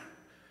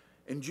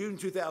In June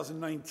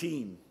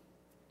 2019,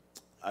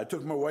 I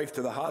took my wife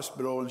to the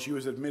hospital, and she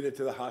was admitted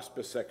to the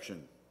hospice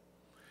section.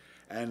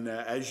 And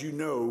as you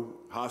know,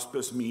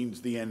 hospice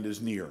means the end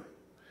is near.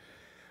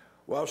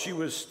 While she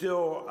was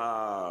still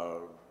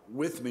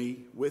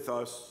with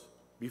us,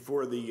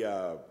 before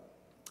the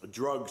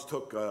drugs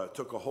took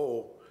a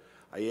hold,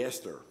 I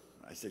asked her,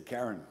 I said,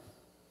 Karen,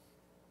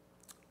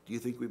 do you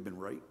think we've been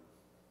right?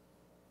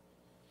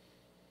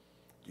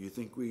 Do you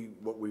think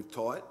what we've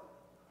taught,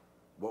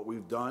 what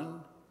we've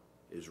done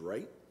is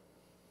right?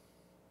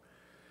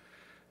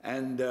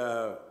 And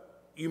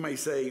you may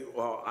say,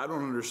 well, I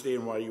don't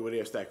understand why you would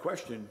ask that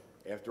question.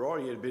 After all,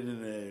 you had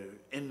been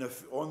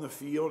on the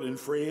field in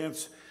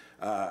France,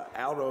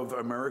 out of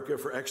America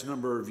for X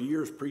number of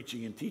years,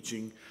 preaching and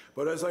teaching.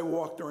 But as I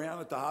walked around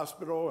at the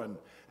hospital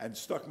and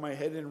stuck my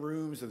head in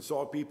rooms and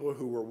saw people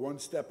who were one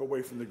step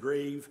away from the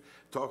grave,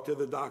 talked to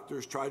the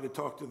doctors, tried to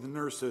talk to the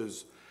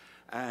nurses,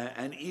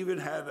 and even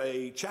had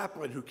a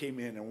chaplain who came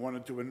in and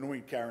wanted to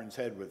anoint Karen's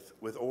head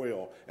with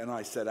oil, and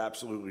I said,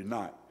 absolutely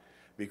not,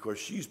 because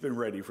she's been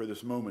ready for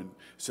this moment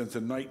since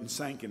a night in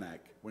Sankenak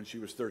when she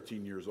was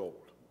 13 years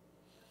old.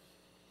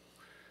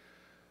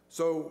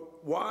 So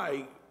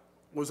why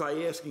was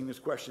I asking this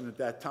question at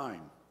that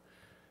time?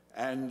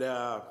 And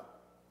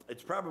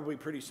it's probably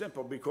pretty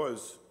simple,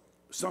 because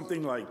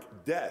something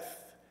like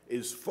death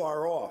is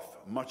far off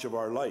much of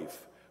our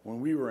life. When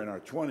we were in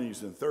our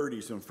 20s and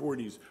 30s and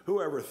 40s,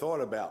 whoever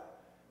thought about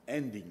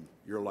ending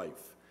your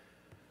life?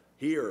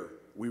 Here,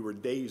 we were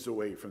days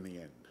away from the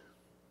end,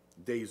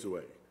 days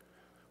away.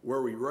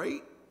 Were we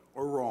right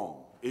or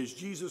wrong? Is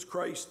Jesus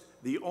Christ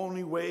the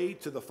only way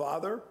to the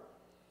Father?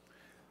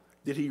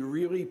 Did he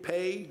really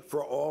pay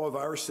for all of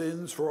our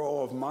sins, for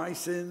all of my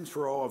sins,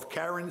 for all of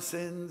Karen's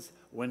sins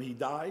when he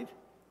died?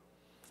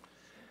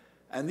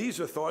 And these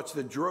are thoughts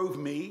that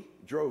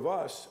drove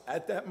us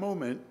at that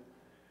moment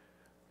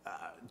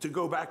to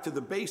go back to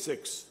the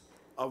basics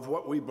of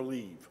what we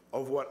believe,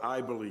 of what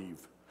I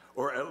believe,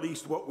 or at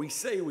least what we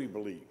say we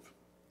believe.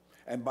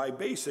 And by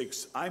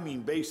basics, I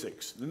mean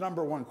basics. The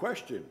number one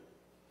question,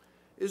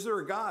 is there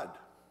a God?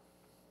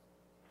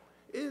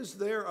 Is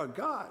there a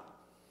God?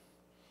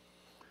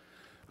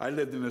 I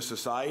lived in a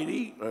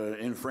society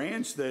in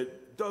France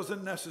that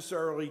doesn't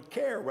necessarily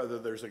care whether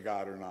there's a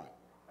God or not,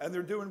 and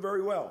they're doing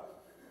very well.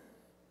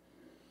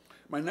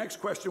 My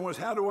next question was,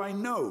 how do I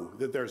know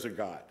that there's a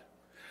God?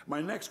 My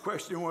next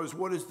question was,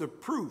 what is the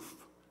proof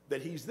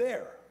that he's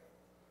there?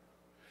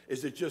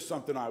 Is it just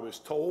something I was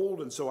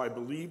told and so I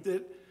believed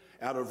it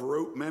out of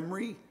rote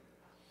memory?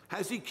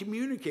 Has he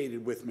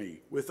communicated with me,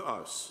 with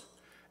us?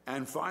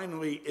 And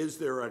finally, is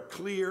there a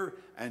clear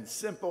and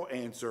simple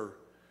answer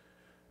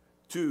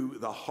to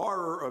the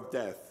horror of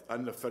death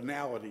and the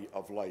finality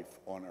of life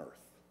on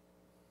earth?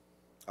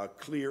 A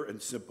clear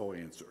and simple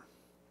answer.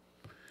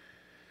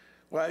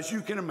 Well, as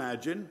you can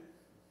imagine,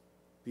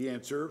 the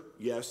answer,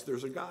 yes,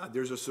 there's a God.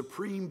 There's a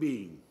supreme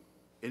being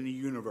in the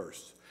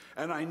universe.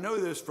 And I know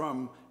this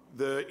from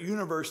the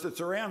universe that's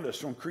around us,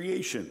 from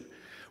creation,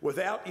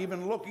 without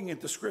even looking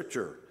at the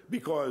scripture,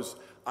 because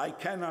I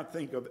cannot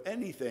think of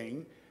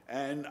anything,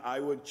 and I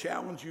would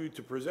challenge you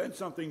to present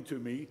something to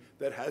me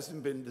that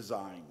hasn't been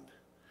designed.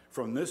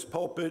 From this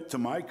pulpit to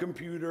my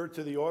computer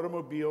to the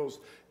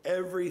automobiles,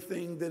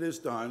 everything that is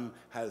done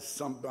has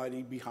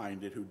somebody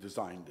behind it who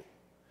designed it.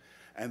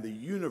 And the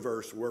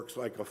universe works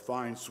like a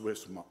fine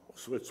Swiss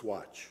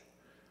watch.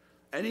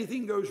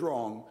 Anything goes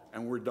wrong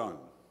and we're done.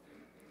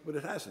 But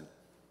it hasn't.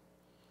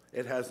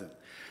 It hasn't.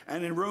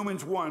 And in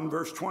Romans 1,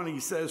 verse 20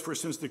 says, for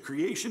since the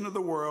creation of the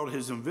world,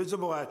 his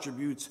invisible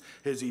attributes,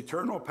 his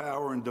eternal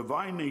power and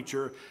divine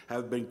nature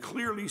have been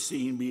clearly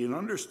seen, being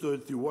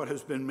understood through what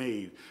has been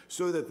made,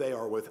 so that they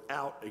are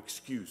without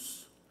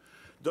excuse.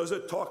 Does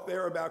it talk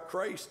there about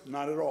Christ?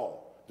 Not at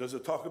all. Does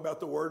it talk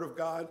about the Word of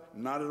God?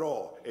 Not at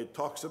all. It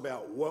talks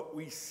about what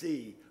we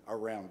see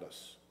around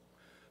us.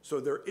 So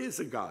there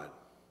is a God.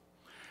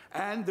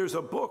 And there's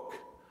a book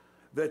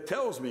that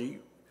tells me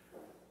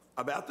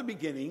about the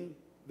beginning,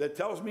 that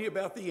tells me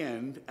about the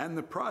end, and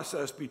the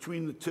process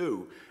between the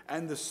two.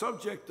 And the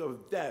subject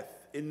of death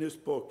in this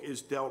book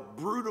is dealt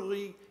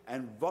brutally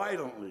and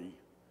violently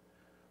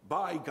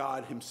by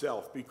God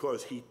himself,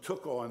 because he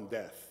took on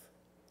death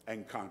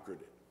and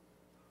conquered it.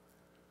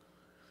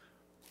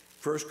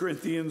 1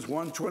 Corinthians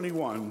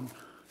 1:21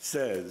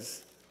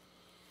 says,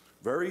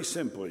 very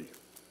simply,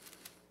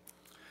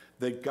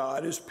 that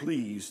God is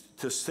pleased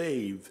to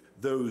save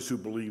those who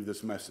believe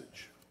this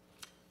message.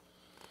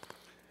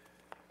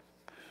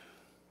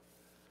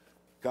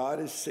 God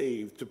is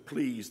saved to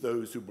please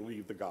those who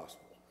believe the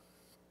gospel.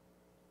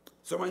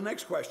 So my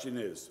next question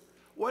is,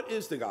 what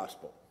is the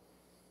gospel?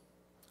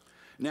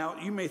 Now,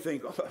 you may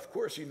think, oh, of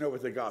course you know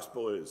what the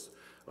gospel is.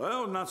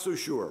 Well, not so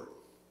sure.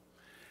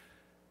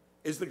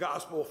 Is the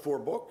gospel 4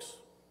 books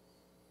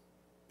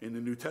in the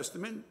New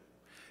Testament?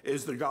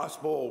 Is the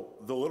gospel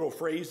the little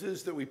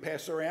phrases that we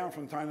pass around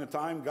from time to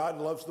time? God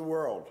loves the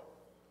world.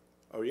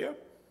 Oh, yeah?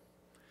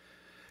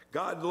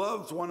 God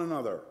loves one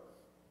another.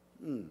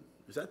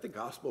 Is that the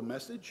gospel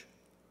message?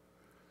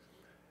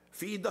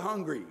 Feed the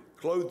hungry,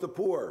 clothe the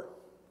poor.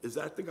 Is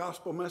that the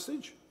gospel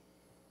message?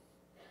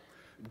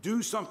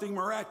 Do something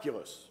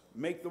miraculous.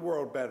 Make the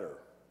world better.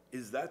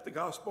 Is that the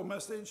gospel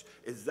message?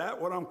 Is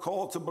that what I'm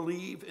called to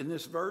believe in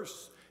this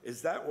verse?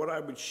 Is that what I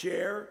would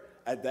share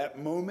at that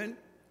moment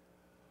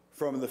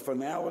from the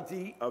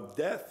finality of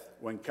death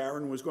when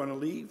Karen was going to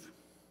leave?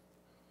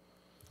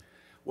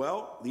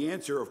 Well, the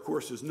answer, of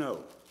course, is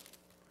no.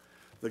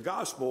 The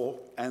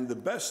gospel, and the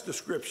best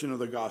description of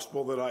the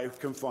gospel that I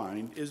can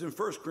find, is in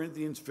 1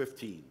 Corinthians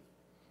 15.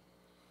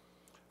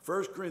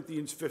 1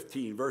 Corinthians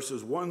 15,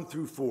 verses 1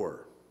 through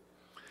 4.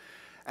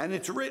 And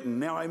it's written,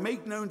 "Now I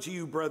make known to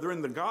you,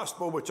 brethren, the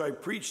gospel which I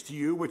preached to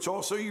you, which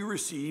also you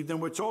received,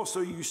 and which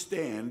also you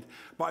stand,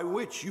 by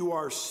which you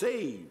are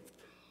saved.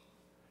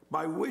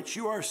 By which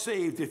you are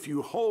saved, if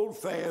you hold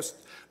fast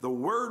the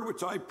word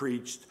which I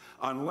preached,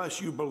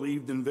 unless you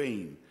believed in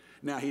vain."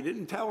 Now, he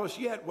didn't tell us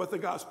yet what the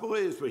gospel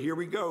is, but here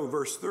we go.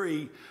 Verse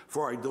 3,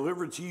 "For I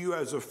delivered to you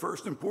as of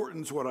first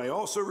importance what I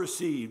also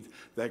received,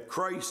 that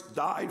Christ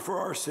died for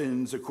our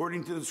sins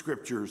according to the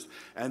scriptures,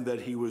 and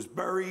that he was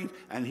buried,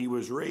 and he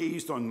was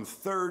raised on the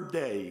third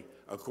day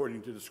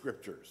according to the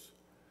scriptures."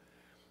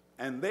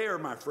 And there,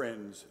 my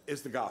friends,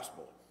 is the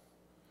gospel.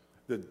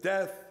 The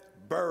death,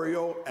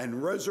 burial,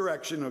 and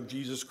resurrection of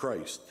Jesus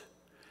Christ.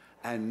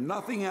 And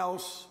nothing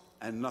else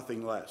and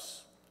nothing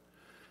less.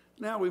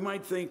 Now, we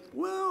might think,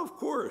 well, of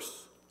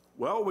course.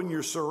 Well, when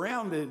you're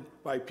surrounded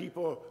by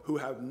people who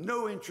have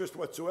no interest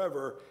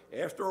whatsoever,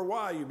 after a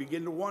while you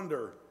begin to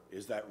wonder,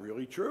 is that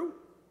really true?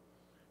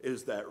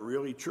 Is that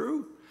really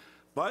true?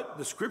 But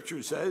the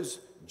scripture says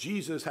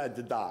Jesus had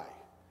to die.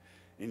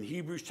 In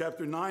Hebrews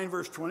chapter 9,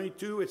 verse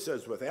 22, it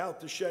says,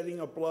 "Without the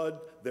shedding of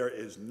blood, there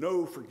is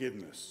no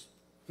forgiveness."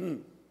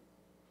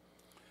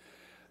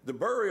 The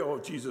burial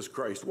of Jesus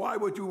Christ. Why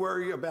would you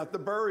worry about the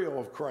burial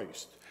of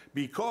Christ?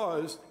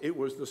 Because it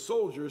was the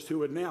soldiers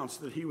who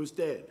announced that he was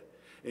dead.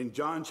 In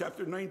John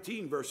chapter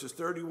 19, verses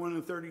 31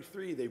 and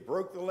 33, they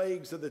broke the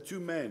legs of the two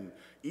men,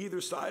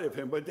 either side of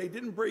him, but they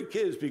didn't break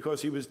his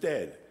because he was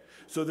dead.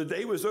 So the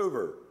day was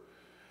over.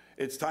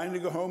 It's time to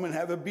go home and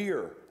have a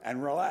beer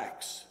and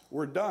relax.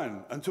 We're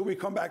done until we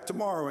come back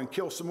tomorrow and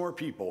kill some more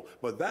people.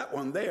 But that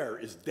one there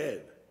is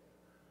dead.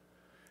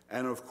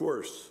 And of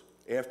course,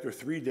 after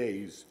 3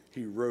 days,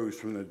 he rose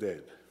from the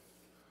dead.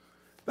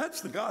 That's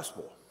the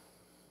gospel.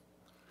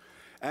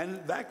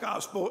 And that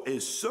gospel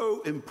is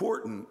so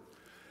important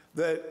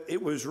that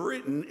it was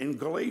written in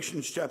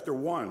Galatians chapter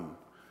 1.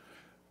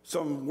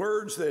 Some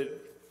words that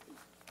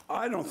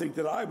I don't think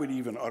that I would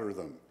even utter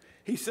them.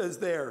 He says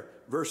there,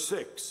 verse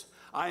 6,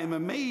 "I am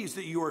amazed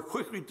that you are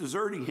quickly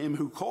deserting him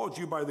who called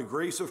you by the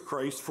grace of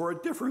Christ for a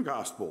different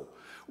gospel,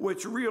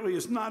 which really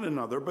is not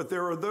another, but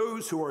there are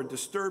those who are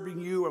disturbing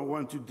you and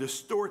want to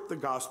distort the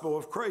gospel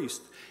of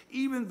Christ.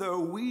 Even though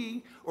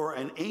we or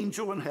an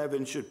angel in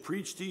heaven should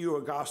preach to you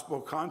a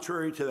gospel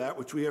contrary to that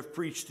which we have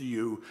preached to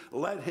you,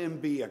 let him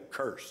be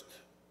accursed."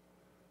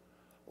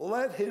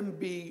 Let him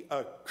be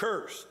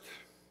accursed.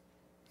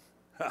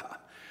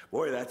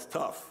 Boy, that's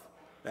tough.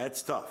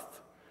 That's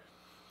tough.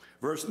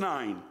 Verse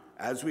 9,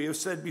 "As we have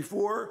said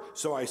before,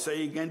 so I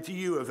say again to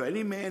you, if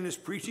any man is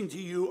preaching to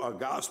you a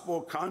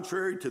gospel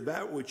contrary to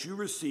that which you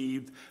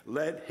received,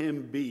 let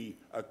him be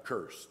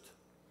accursed."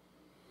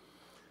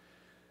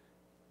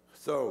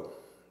 So,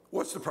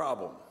 what's the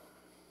problem?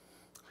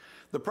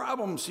 The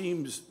problem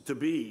seems to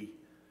be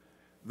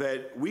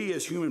that we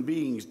as human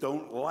beings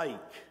don't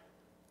like,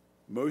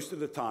 most of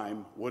the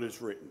time, what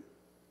is written.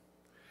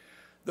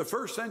 The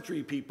first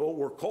century people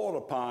were called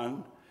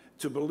upon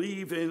to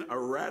believe in a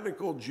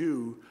radical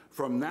Jew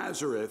from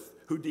Nazareth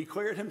who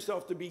declared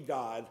himself to be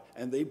God,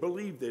 and they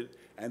believed it,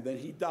 and then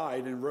he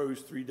died and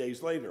rose 3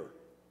 days later.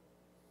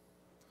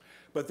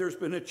 But there's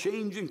been a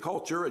change in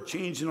culture, a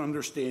change in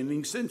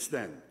understanding since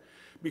then.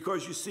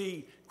 Because you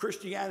see,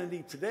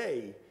 Christianity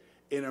today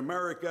in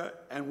America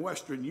and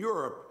Western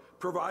Europe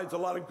provides a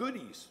lot of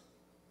goodies.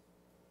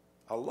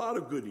 A lot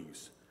of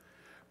goodies,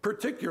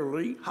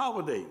 particularly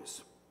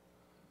holidays.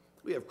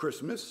 We have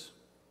Christmas.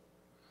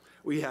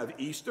 We have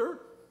Easter.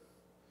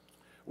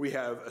 We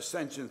have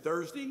Ascension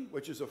Thursday,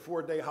 which is a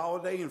 4-day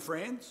holiday in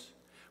France.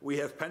 We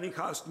have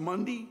Pentecost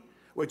Monday,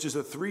 which is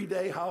a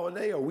 3-day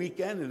holiday, a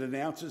weekend. It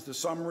announces the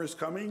summer is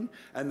coming.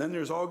 And then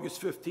there's August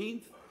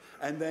 15th.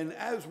 And then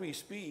as we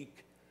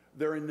speak,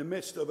 they're in the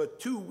midst of a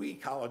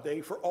 2-week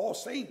holiday for All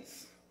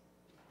Saints.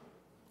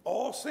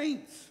 All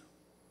Saints.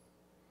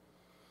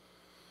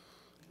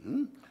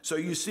 So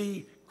you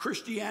see,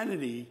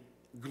 Christianity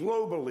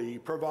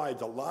globally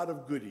provides a lot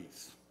of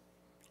goodies.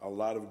 A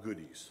lot of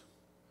goodies.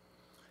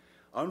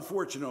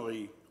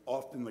 Unfortunately,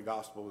 often the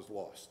gospel is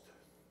lost.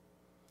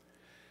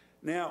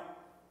 Now,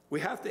 we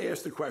have to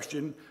ask the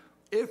question,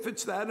 if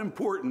it's that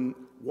important,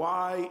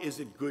 why is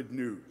it good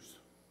news?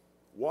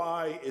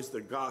 Why is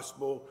the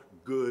gospel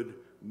good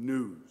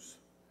news?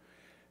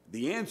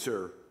 The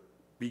answer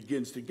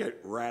begins to get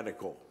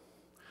radical.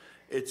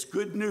 It's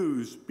good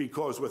news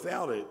because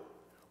without it,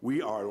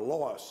 we are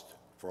lost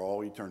for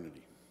all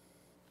eternity.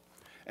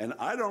 And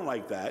I don't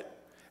like that,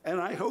 and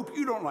I hope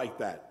you don't like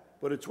that,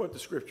 but it's what the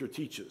scripture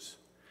teaches.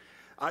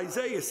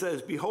 Isaiah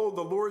says, behold,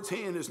 the Lord's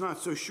hand is not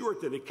so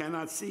short that it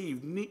cannot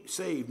save,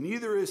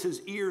 neither is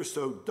his ear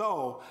so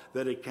dull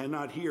that it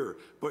cannot hear.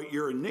 But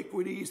your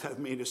iniquities have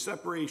made a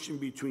separation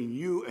between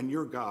you and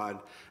your God,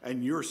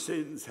 and your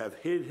sins have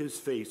hid his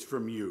face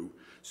from you,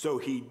 so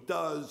he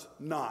does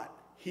not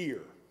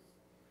hear.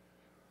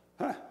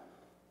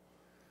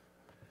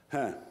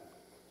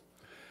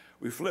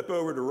 We flip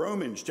over to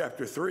Romans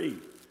chapter 3,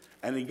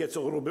 and it gets a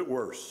little bit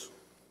worse.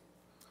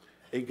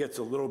 It gets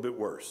a little bit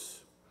worse.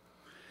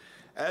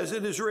 As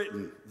it is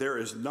written, there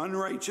is none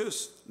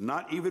righteous,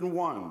 not even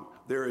one.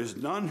 There is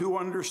none who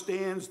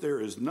understands.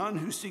 There is none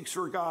who seeks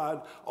for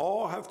God.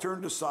 All have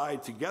turned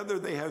aside. Together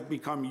they have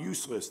become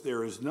useless.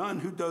 There is none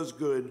who does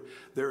good.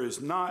 There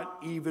is not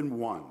even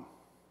one.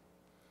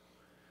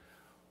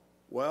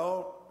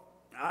 Well,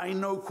 I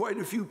know quite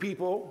a few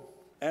people,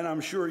 and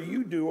I'm sure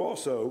you do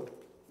also.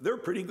 They're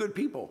pretty good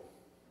people.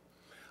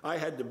 I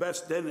had the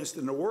best dentist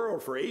in the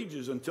world for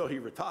ages until he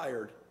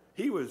retired.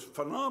 He was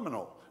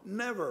phenomenal.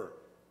 Never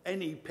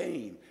any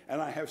pain.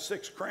 And I have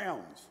 6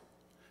 crowns.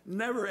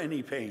 Never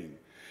any pain.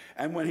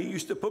 And when he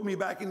used to put me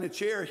back in the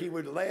chair, he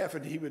would laugh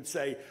and he would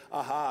say,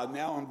 aha,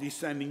 now I'm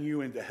descending you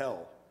into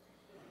hell.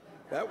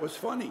 That was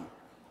funny.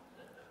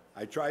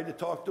 I tried to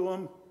talk to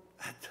him.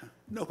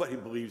 Nobody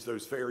believes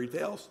those fairy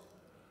tales.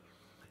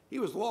 He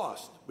was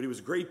lost, but he was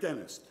a great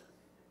dentist.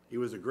 He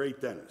was a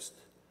great dentist.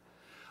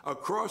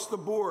 Across the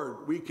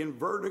board, we can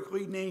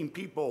vertically name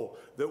people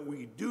that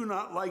we do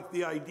not like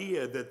the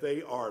idea that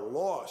they are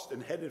lost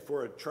and headed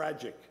for a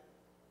tragic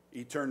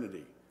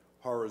eternity.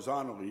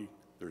 Horizontally,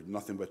 there's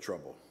nothing but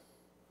trouble.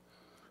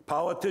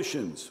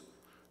 Politicians,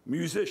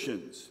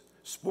 musicians,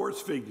 sports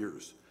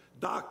figures,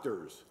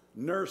 doctors,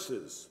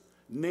 nurses,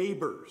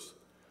 neighbors,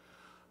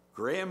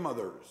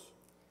 grandmothers,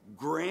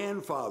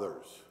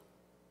 grandfathers,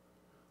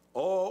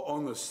 all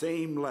on the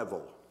same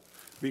level.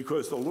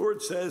 Because the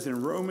Lord says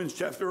in Romans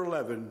chapter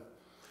 11,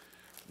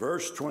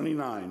 verse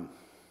 29,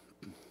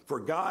 for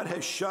God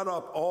has shut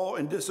up all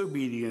in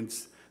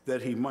disobedience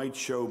that he might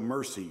show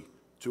mercy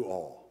to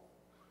all.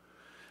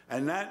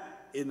 And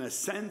that, in a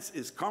sense,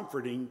 is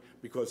comforting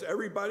because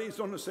everybody's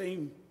on the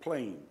same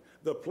plane.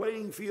 The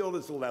playing field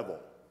is level.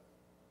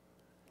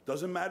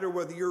 Doesn't matter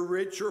whether you're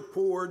rich or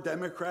poor,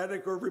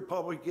 Democratic or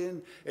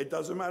Republican. It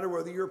doesn't matter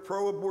whether you're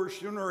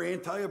pro-abortion or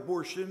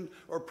anti-abortion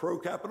or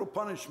pro-capital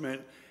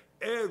punishment.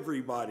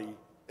 Everybody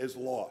is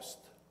lost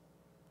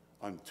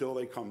until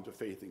they come to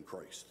faith in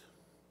Christ.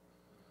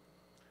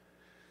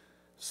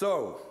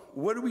 So,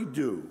 what do we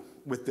do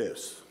with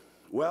this?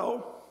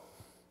 Well,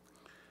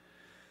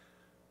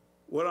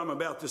 what I'm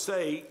about to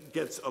say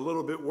gets a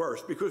little bit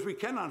worse because we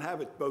cannot have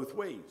it both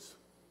ways.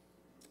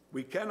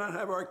 We cannot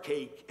have our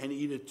cake and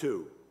eat it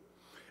too.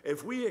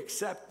 If we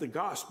accept the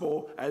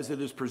gospel as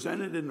it is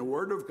presented in the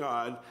Word of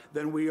God,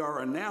 then we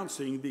are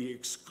announcing the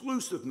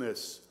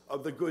exclusiveness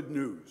of the good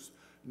news.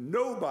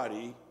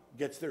 Nobody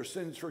gets their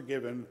sins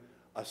forgiven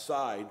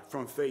aside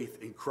from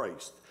faith in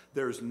Christ.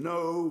 There's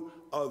no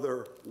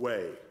other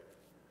way.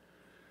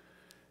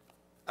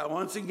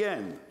 Once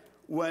again,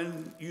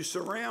 when we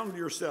surround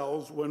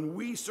ourselves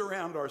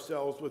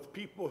with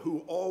people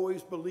who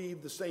always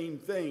believe the same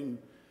thing,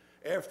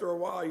 after a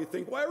while you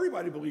think, well,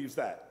 everybody believes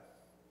that.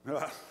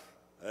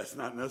 That's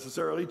not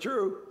necessarily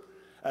true.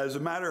 As a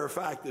matter of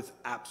fact, it's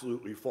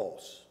absolutely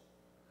false.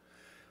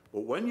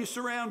 But when we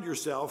surround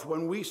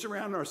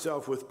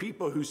ourselves with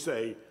people who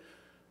say,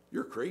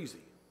 you're crazy.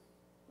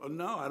 Oh,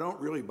 no, I don't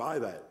really buy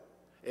that.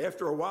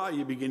 After a while,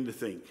 you begin to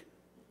think,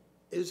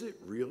 is it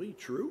really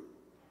true?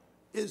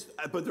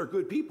 But they're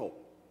good people.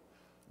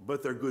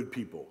 But they're good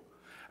people.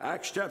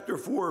 Acts chapter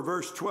 4,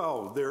 verse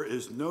 12, there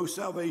is no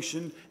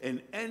salvation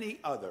in any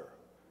other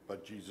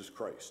but Jesus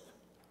Christ.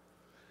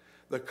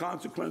 The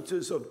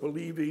consequences of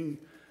believing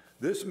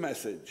this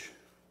message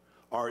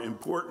are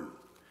important,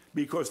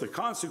 because the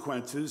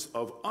consequences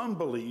of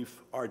unbelief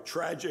are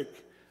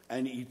tragic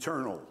and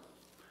eternal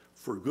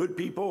for good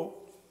people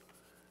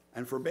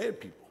and for bad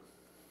people.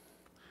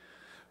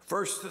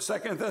 2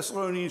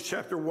 Thessalonians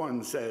chapter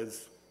 1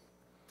 says,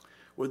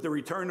 with the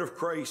return of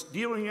Christ,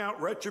 dealing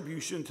out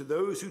retribution to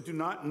those who do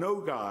not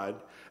know God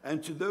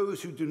and to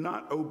those who do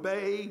not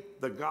obey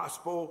the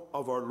gospel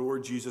of our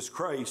Lord Jesus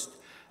Christ,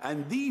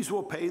 and these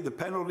will pay the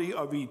penalty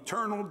of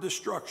eternal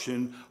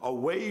destruction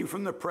away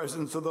from the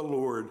presence of the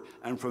Lord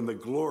and from the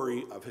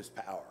glory of his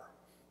power.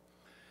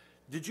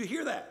 Did you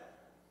hear that?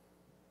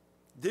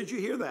 Did you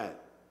hear that?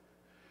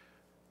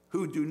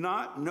 Who do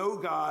not know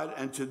God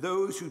and to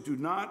those who do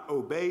not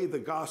obey the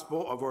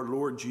gospel of our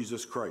Lord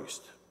Jesus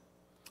Christ.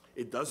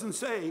 It doesn't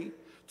say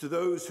to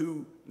those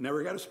who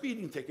never got a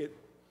speeding ticket.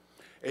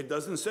 It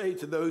doesn't say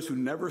to those who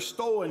never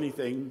stole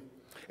anything.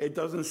 It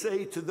doesn't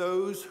say to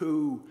those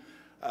who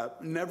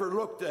never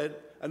looked at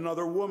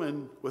another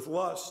woman with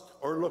lust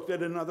or looked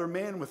at another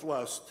man with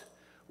lust.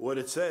 What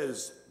it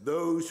says,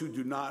 those who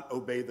do not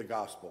obey the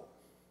gospel.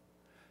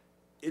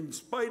 In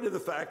spite of the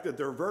fact that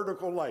their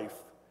vertical life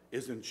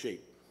is in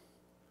shape.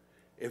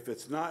 If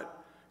it's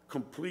not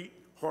complete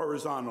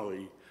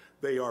horizontally,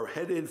 they are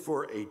headed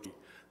for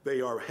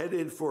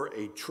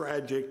a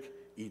tragic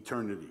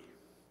eternity.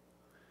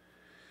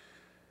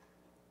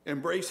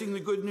 Embracing the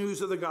good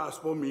news of the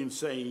gospel means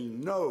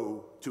saying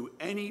no to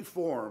any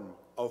form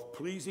of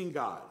pleasing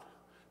God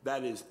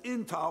that is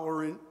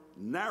intolerant,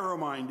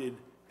 narrow-minded,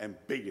 and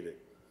bigoted.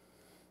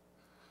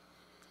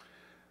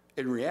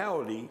 In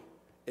reality,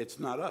 it's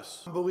not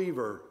us.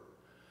 Believer,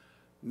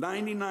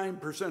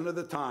 99% of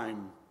the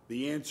time,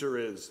 the answer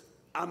is,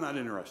 I'm not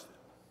interested.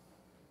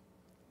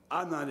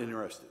 I'm not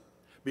interested.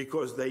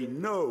 Because they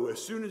know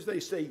as soon as they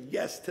say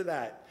yes to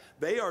that,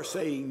 they are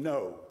saying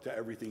no to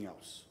everything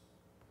else.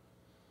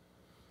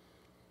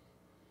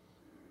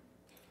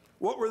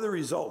 What were the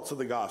results of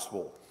the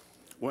gospel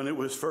when it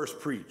was first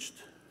preached?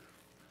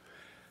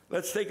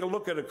 Let's take a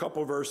look at a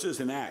couple verses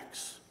in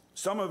Acts.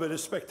 Some of it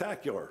is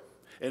spectacular.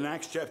 In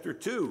Acts chapter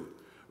 2,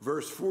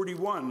 verse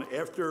 41,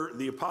 after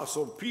the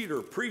apostle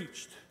Peter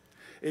preached,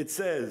 it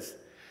says,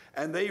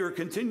 and they are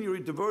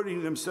continually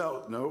devoting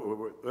themselves,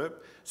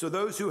 so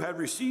those who had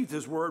received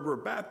his word were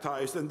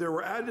baptized, and there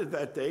were added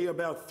that day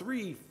about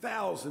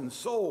 3,000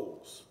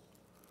 souls.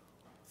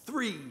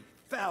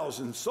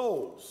 3,000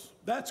 souls.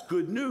 That's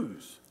good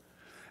news.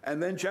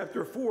 And then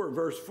chapter 4,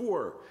 verse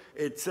 4,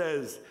 it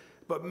says,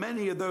 but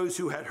many of those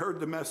who had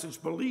heard the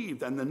message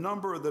believed, and the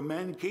number of the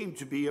men came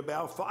to be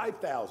about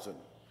 5,000.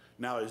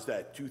 Now, is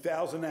that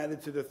 2,000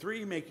 added to the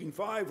 3, making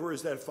 5, or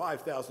is that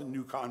 5,000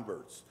 new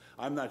converts?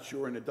 I'm not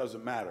sure, and it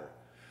doesn't matter.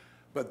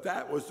 But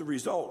that was the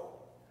result.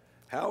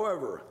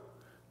 However,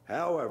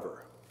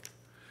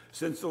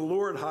 since the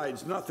Lord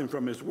hides nothing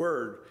from his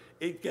word,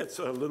 it gets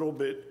a little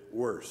bit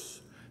worse.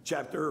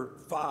 Chapter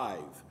 5,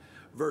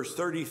 verse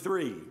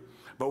 33.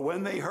 But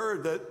when they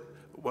heard that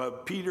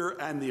what Peter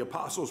and the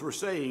apostles were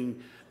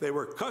saying, they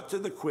were cut to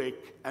the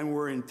quick and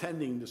were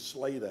intending to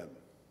slay them.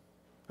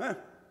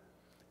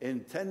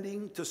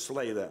 Intending to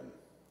slay them.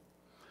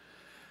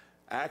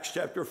 Acts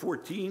chapter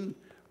 14,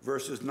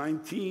 verses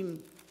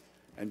 19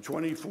 and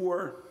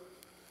 24,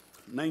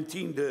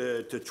 19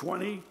 to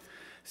 20,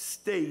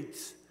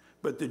 states,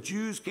 but the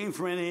Jews came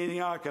from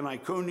Antioch and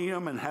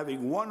Iconium, and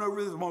having won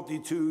over the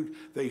multitude,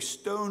 they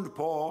stoned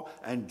Paul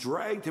and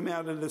dragged him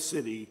out of the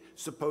city,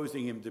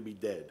 supposing him to be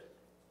dead,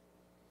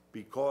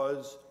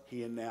 because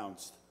he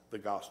announced the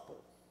gospel.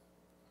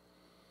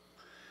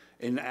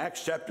 In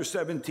Acts chapter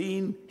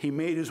 17, he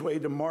made his way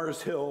to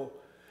Mars Hill,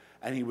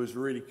 and he was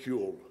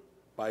ridiculed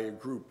by a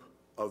group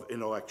of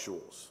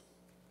intellectuals.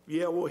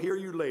 Yeah, we'll hear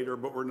you later,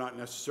 but we're not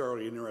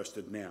necessarily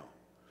interested now.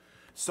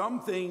 Some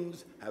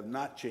things have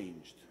not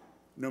changed,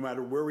 no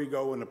matter where we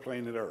go on the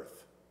planet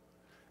Earth.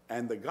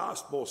 And the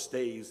gospel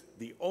stays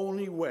the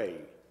only way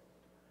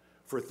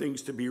for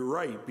things to be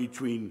right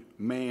between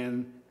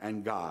man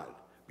and God,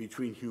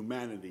 between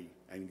humanity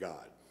and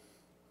God.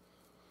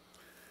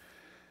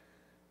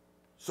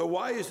 So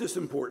why is this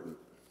important?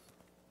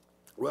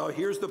 Well,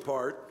 here's the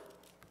part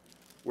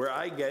where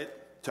I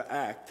get to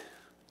act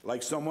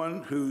like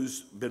someone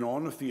who's been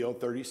on the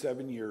field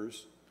 37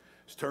 years,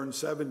 has turned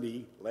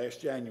 70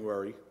 last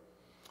January,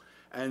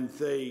 and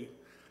say,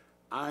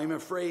 I'm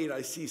afraid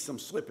I see some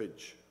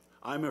slippage.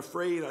 I'm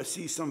afraid I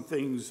see some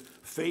things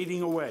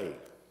fading away.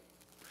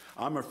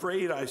 I'm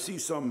afraid I see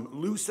some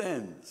loose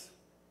ends,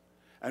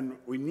 and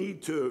we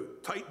need to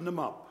tighten them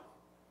up,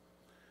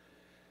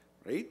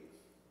 right?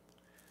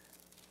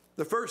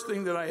 The first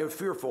thing that I am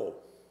fearful,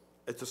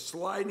 it's a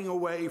sliding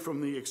away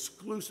from the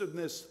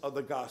exclusiveness of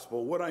the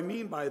gospel. What I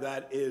mean by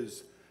that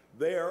is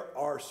there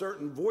are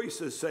certain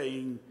voices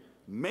saying,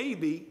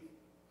 maybe,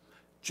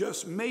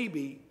 just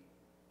maybe,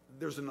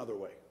 there's another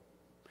way.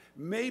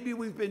 Maybe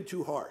we've been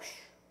too harsh.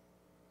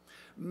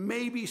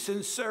 Maybe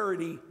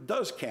sincerity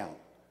does count,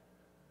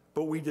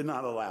 but we did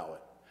not allow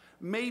it.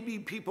 Maybe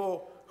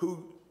people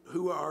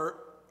who are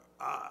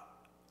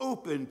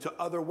open to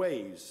other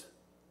ways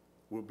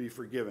will be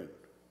forgiven.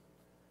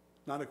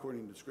 Not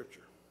according to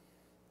Scripture.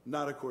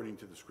 Not according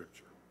to the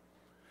Scripture.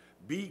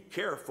 Be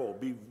careful,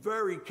 be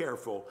very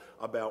careful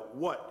about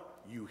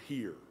what you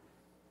hear.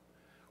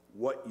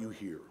 What you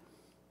hear.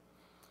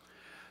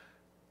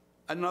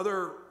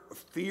 Another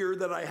fear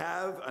that I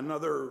have,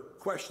 another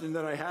question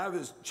that I have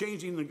is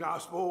changing the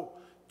gospel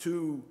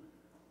to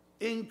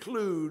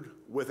include,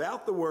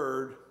 without the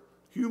word,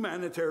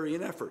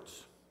 humanitarian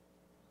efforts.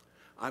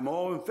 I'm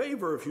all in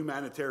favor of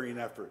humanitarian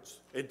efforts.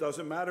 It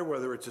doesn't matter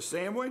whether it's a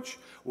sandwich,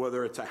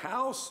 whether it's a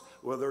house,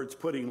 whether it's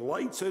putting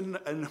lights in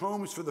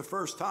homes for the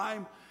first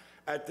time.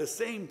 At the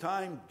same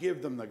time,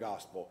 give them the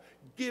gospel.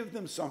 Give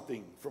them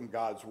something from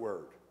God's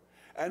word.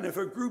 And if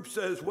a group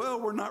says, well,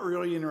 we're not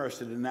really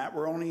interested in that,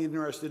 we're only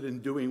interested in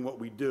doing what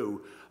we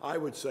do, I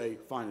would say,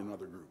 find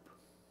another group.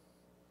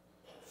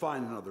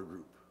 Find another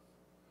group.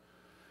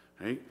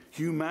 Okay?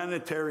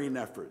 Humanitarian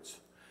efforts.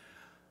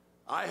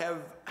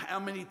 How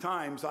many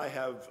times I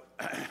have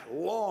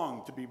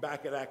longed to be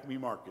back at Acme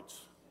Markets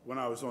when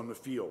I was on the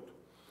field,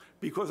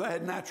 because I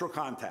had natural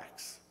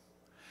contacts.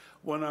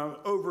 When I was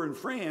over in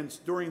France,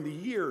 during the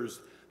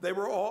years, they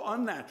were all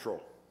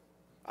unnatural.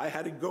 I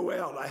had to go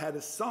out. I had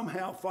to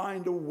somehow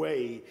find a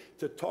way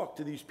to talk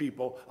to these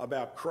people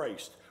about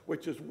Christ,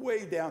 which is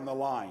way down the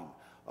line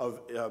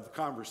of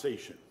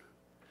conversation.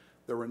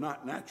 They were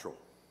not natural.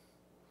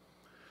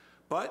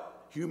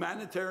 But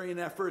humanitarian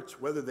efforts,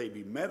 whether they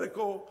be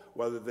medical,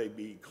 whether they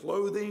be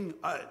clothing,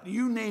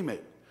 you name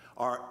it,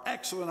 are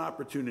excellent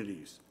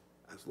opportunities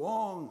as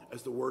long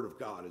as the Word of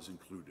God is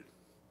included.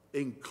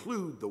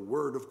 Include the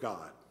Word of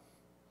God.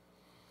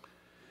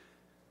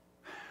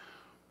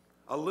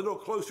 A little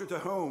closer to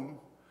home,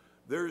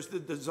 there's the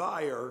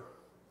desire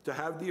to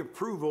have the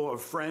approval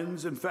of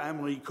friends and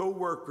family,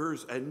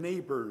 co-workers and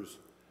neighbors,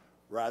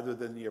 rather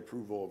than the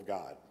approval of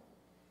God.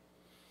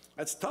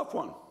 That's a tough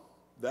one.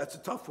 That's a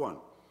tough one.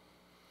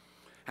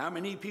 How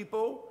many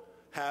people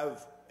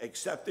have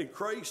accepted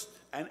Christ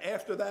and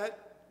after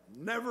that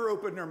never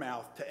opened their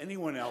mouth to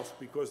anyone else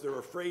because they're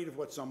afraid of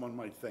what someone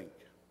might think?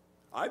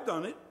 I've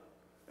done it,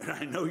 and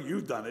I know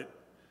you've done it.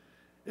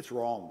 It's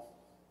wrong.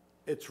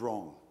 It's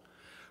wrong.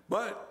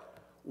 But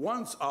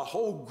once a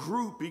whole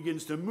group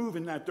begins to move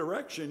in that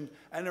direction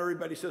and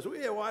everybody says, well,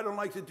 yeah, well, I don't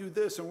like to do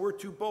this and we're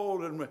too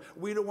bold and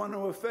we don't want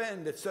to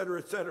offend, et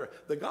cetera,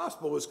 the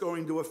gospel is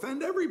going to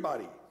offend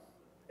everybody.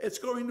 It's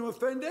going to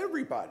offend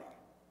everybody.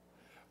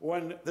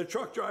 When the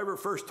truck driver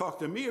first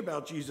talked to me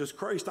about Jesus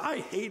Christ, I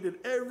hated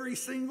every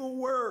single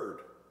word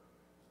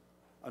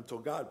until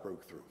God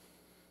broke through.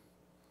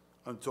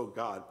 Until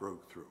God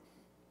broke through.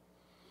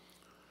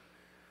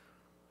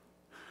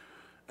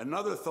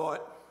 Another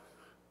thought,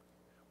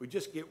 we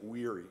just get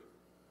weary.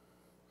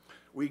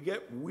 We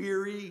get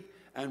weary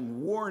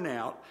and worn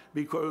out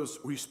because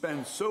we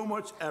spend so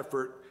much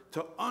effort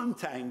to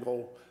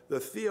untangle the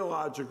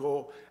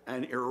theological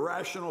and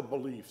irrational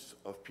beliefs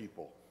of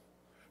people.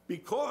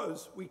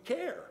 Because we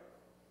care.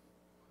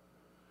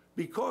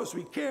 Because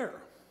we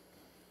care.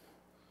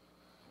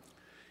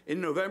 In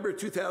November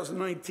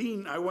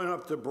 2019, I went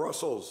up to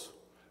Brussels,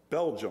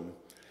 Belgium,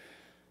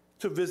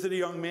 to visit a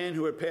young man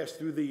who had passed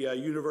through the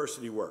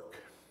university work.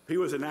 He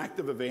was an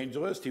active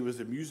evangelist. He was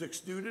a music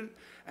student.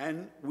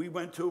 And we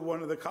went to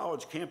one of the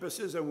college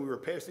campuses and we were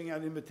passing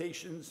out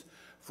invitations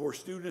for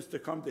students to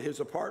come to his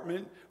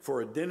apartment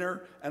for a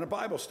dinner and a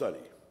Bible study.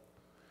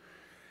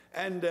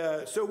 And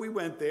so we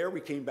went there. We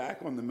came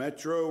back on the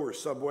metro or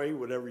subway,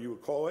 whatever you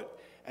would call it.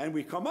 And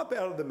we come up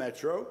out of the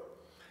metro.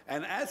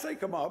 And as I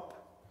come up,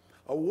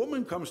 a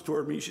woman comes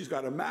toward me. She's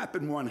got a map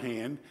in one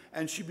hand.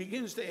 And she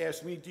begins to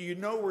ask me, do you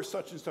know where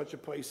such and such a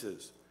place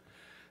is?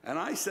 And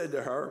I said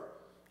to her,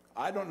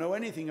 I don't know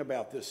anything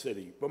about this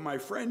city, but my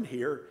friend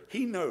here,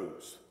 he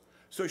knows.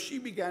 So she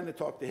began to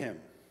talk to him.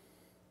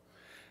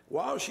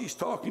 While she's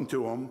talking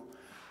to him,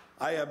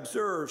 I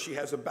observe she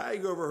has a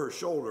bag over her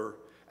shoulder,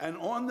 and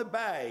on the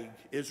bag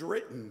is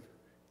written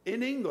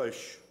in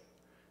English,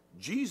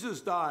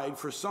 Jesus died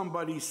for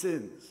somebody's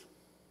sins.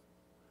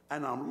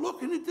 And I'm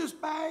looking at this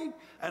bag,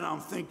 and I'm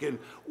thinking,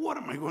 what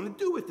am I going to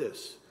do with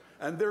this?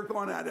 And they're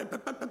going at it.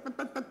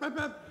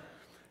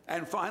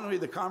 And finally,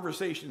 the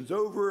conversation's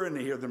over, and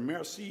they hear the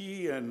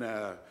merci and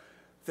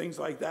things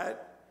like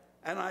that.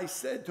 And I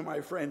said to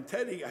my friend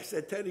Teddy, I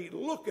said, Teddy,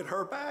 look at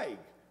her bag.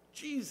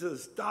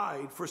 Jesus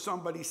died for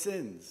somebody's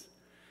sins.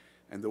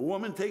 And the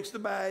woman takes the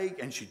bag,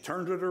 and she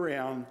turns it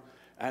around,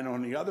 and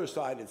on the other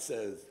side it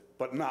says,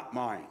 but not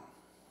mine.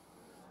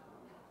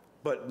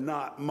 But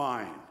not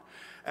mine.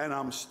 And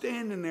I'm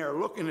standing there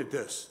looking at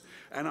this,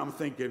 and I'm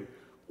thinking,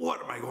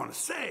 what am I going to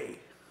say?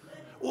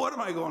 What am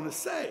I going to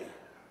say?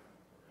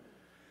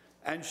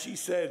 And she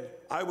said,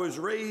 I was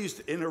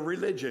raised in a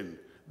religion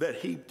that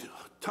heaped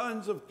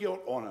tons of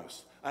guilt on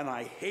us, and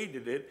I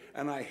hated it,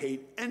 and I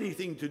hate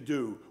anything to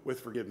do with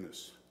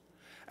forgiveness.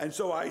 And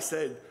so I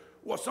said,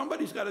 well,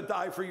 somebody's got to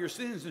die for your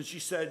sins. And she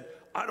said,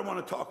 I don't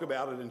want to talk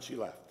about it, and she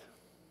left.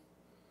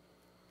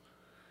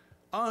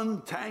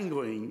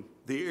 Untangling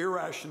the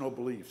irrational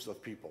beliefs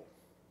of people.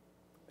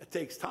 It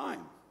takes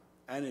time,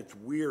 and it's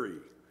weary.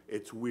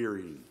 It's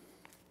wearying.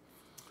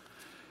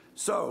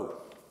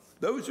 So,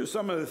 those are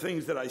some of the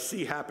things that I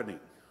see happening,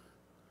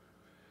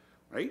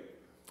 right?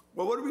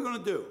 Well, what are we going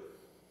to do?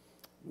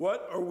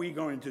 What are we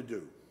going to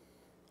do?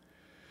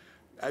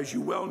 As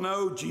you well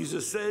know,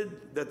 Jesus said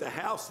that the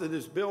house that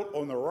is built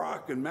on the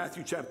rock in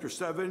Matthew chapter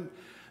 7,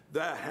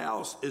 that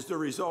house is the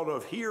result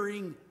of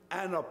hearing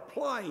and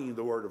applying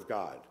the word of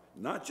God.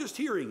 Not just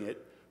hearing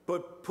it,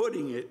 but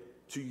putting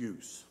it to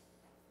use.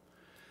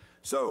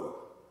 So,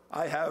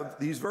 I have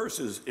these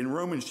verses in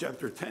Romans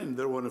chapter 10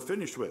 that I want to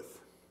finish with.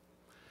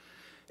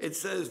 It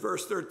says,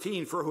 verse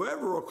 13, for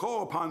whoever will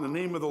call upon the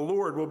name of the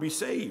Lord will be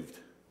saved.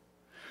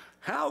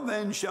 How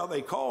then shall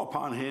they call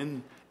upon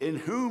him in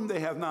whom they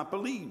have not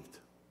believed?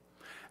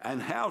 And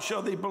how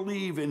shall they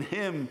believe in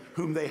him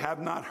whom they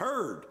have not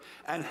heard?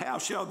 And how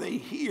shall they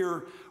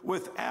hear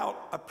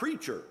without a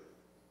preacher?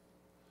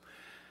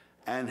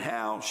 And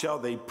how shall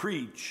they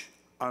preach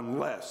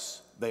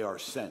unless they are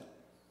sent?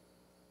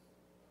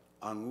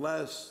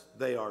 Unless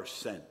they are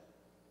sent.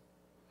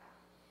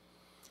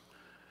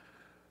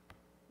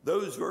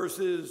 Those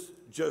verses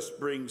just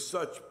bring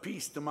such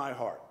peace to my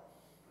heart.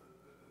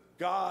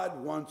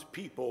 God wants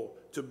people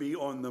to be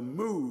on the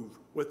move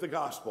with the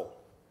gospel.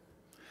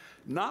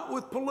 Not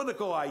with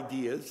political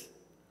ideas,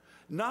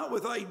 not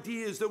with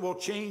ideas that will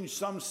change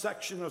some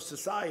section of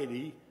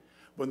society.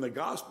 When the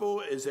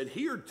gospel is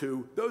adhered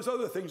to, those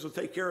other things will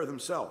take care of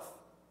themselves.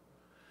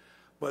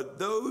 But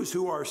those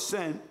who are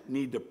sent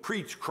need to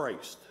preach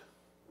Christ.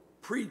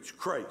 Preach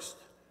Christ.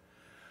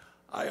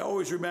 I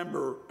always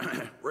remember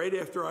right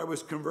after I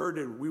was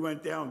converted, we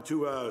went down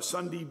to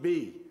Sunday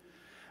B.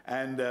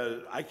 And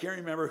I can't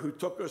remember who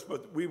took us,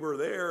 but we were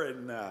there,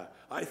 and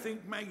I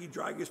think Maggie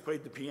Dragas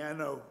played the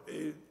piano.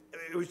 It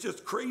was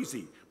just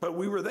crazy, but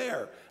we were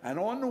there. And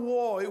on the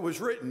wall, it was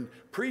written,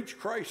 "Preach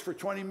Christ for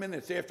 20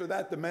 minutes. After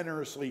that, the men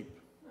are asleep."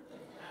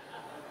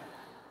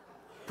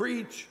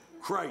 Preach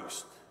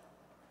Christ.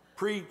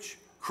 Preach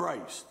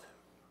Christ.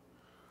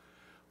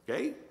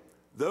 Okay?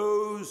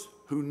 Those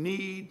who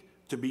need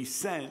to be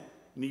sent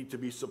need to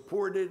be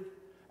supported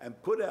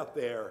and put out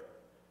there,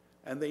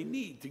 and they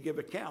need to give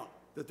account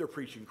that they're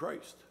preaching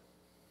Christ.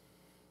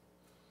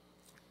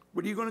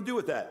 What are you going to do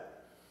with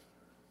that?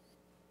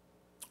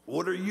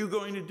 What are you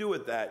going to do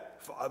with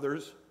that,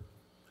 fathers?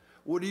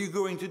 What are you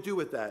going to do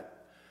with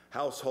that,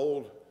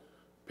 household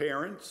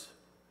parents?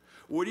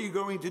 What are you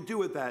going to do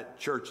with that,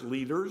 church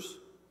leaders?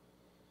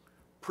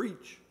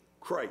 Preach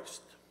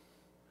Christ.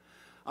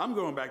 I'm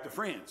going back to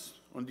France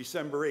on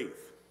December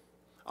 8th.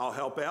 I'll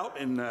help out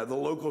in the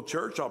local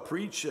church. I'll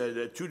preach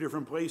at 2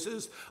 different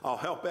places. I'll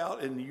help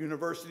out in the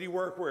university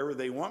work wherever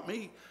they want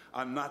me.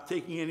 I'm not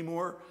taking any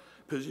more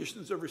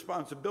positions of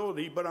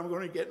responsibility, but I'm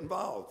going to get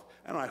involved.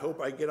 And I hope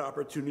I get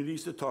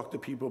opportunities to talk to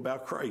people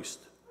about Christ.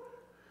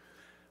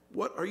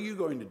 What are you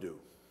going to do?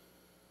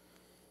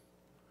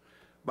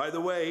 By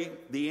the way,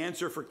 the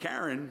answer for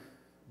Karen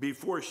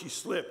before she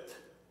slipped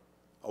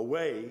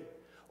away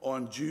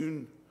on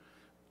June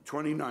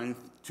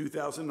 29th,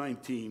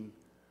 2019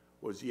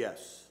 was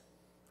yes.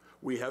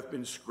 We have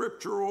been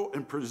scriptural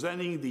in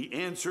presenting the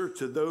answer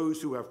to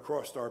those who have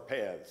crossed our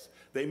paths.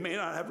 They may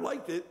not have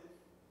liked it,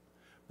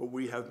 but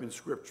we have been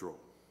scriptural.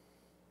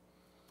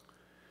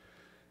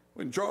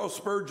 When Charles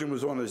Spurgeon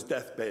was on his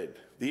deathbed,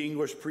 the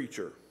English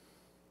preacher,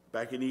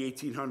 back in the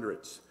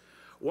 1800s,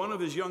 one of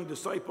his young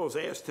disciples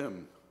asked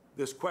him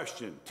this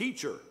question,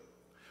 "Teacher,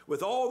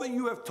 with all that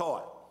you have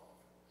taught,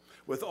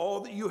 with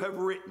all that you have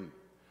written,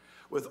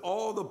 with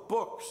all the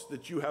books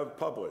that you have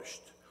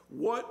published,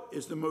 what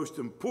is the most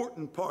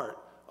important part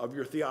of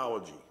your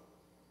theology?"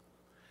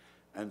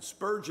 And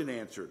Spurgeon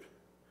answered,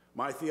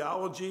 "My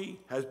theology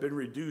has been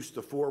reduced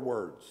to 4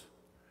 words.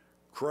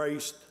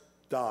 Christ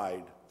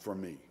died for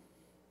me."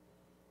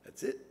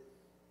 That's it.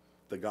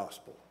 The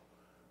gospel.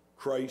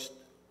 Christ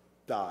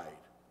died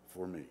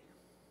for me.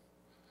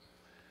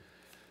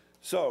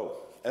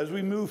 So, as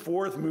we move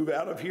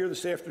out of here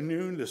this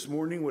afternoon, this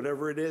morning,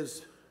 whatever it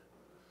is,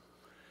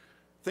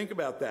 think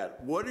about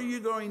that. What are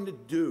you going to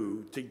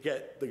do to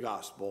get the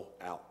gospel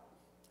out?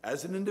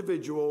 As an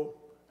individual,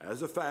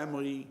 as a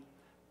family,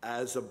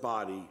 as a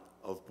body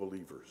of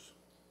believers.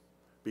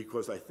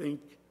 Because I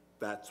think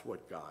that's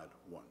what God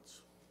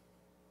wants.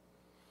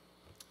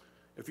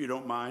 If you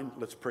don't mind,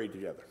 let's pray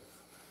together.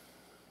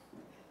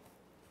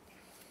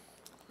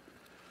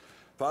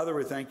 Father,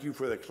 we thank you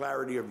for the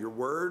clarity of your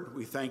word.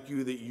 We thank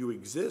you that you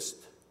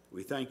exist.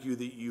 We thank you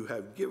that you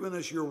have given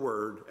us your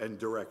word and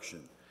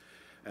direction.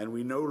 And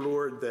we know,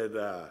 Lord,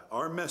 that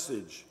our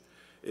message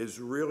is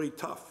really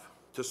tough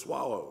to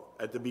swallow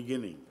at the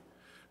beginning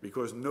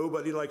because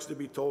nobody likes to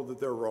be told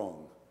that they're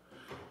wrong.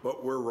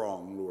 But we're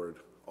wrong, Lord.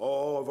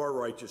 All of our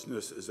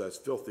righteousness is as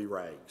filthy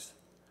rags.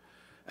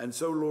 And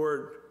so,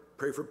 Lord,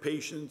 pray for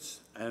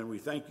patience, and we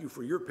thank you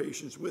for your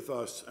patience with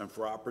us and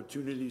for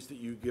opportunities that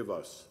you give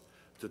us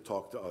to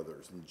talk to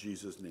others. In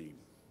Jesus' name,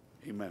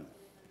 amen.